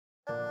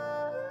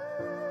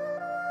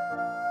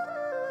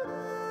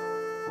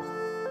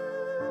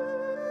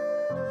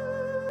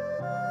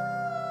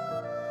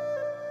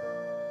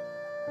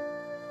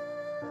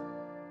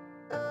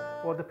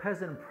Well, The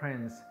Peasant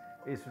Prince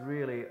is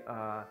really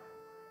a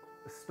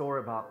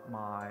story about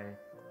my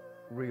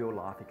real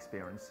life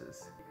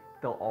experiences.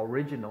 The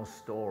original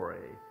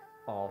story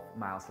of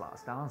Miles'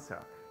 Last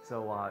Dancer.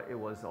 So it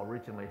was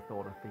originally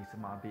thought that this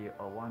might be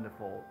a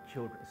wonderful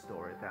children's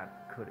story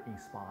that could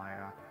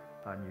inspire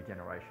a new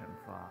generation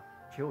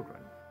of children.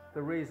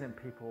 The reason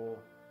people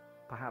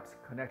perhaps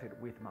connected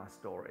with my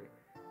story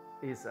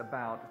is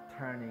about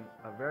turning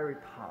a very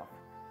tough,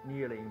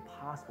 nearly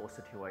impossible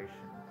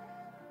situation,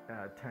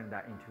 turn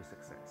that into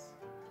success.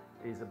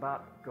 It's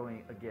about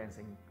going against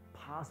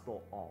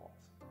impossible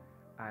odds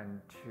and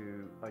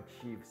to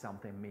achieve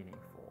something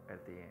meaningful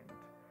at the end.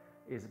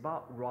 It's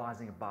about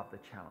rising above the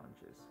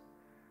challenges.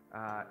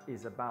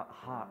 It's about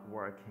hard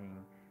working.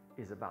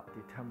 It's about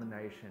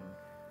determination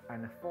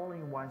and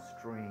following one's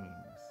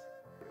dreams.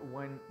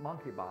 When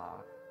Monkey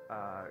Bar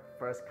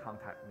first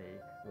contacted me,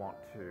 want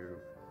to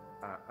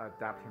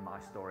adapt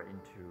my story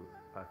into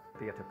a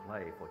theatre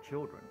play for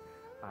children,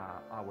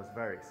 I was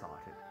very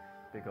excited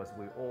because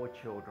we're all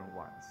children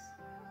once,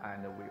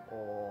 and we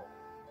all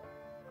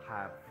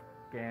have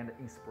gained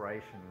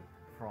inspiration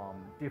from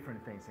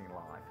different things in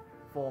life.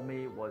 For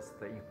me,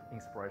 the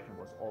inspiration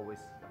was always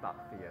about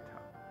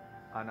theatre.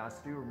 And I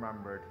still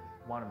remembered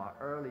one of my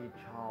early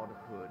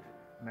childhood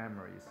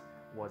memories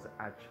was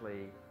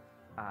actually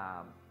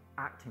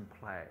acting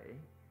play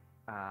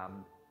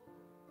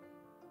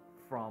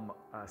from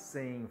a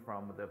scene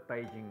from the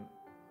Beijing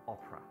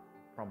opera,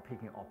 from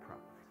Peking opera.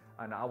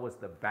 And I was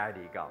the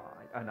baddie guy,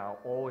 and I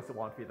always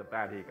wanted to be the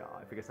baddie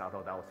guy because I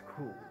thought that was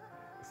cool.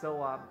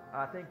 So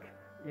I think,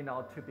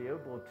 to be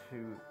able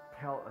to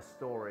tell a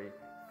story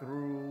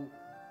through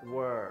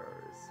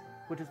words,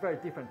 which is very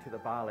different to the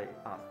ballet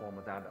art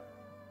form that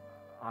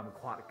I'm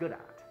quite good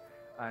at.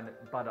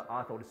 But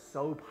I thought it's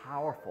so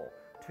powerful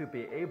to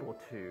be able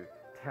to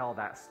tell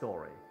that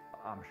story.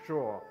 I'm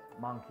sure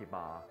Monkey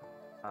Bar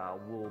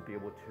will be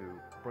able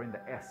to bring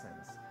the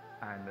essence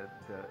and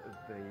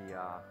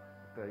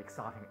the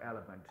exciting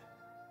element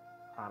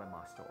out of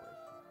my story.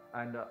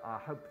 And I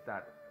hope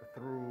that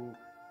through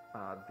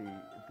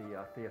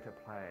the theatre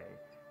play,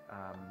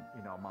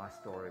 my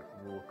story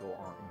will go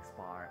on to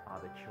inspire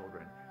other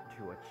children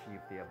to achieve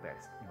their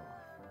best in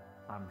life.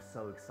 I'm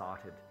so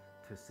excited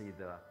to see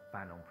the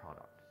final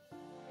product.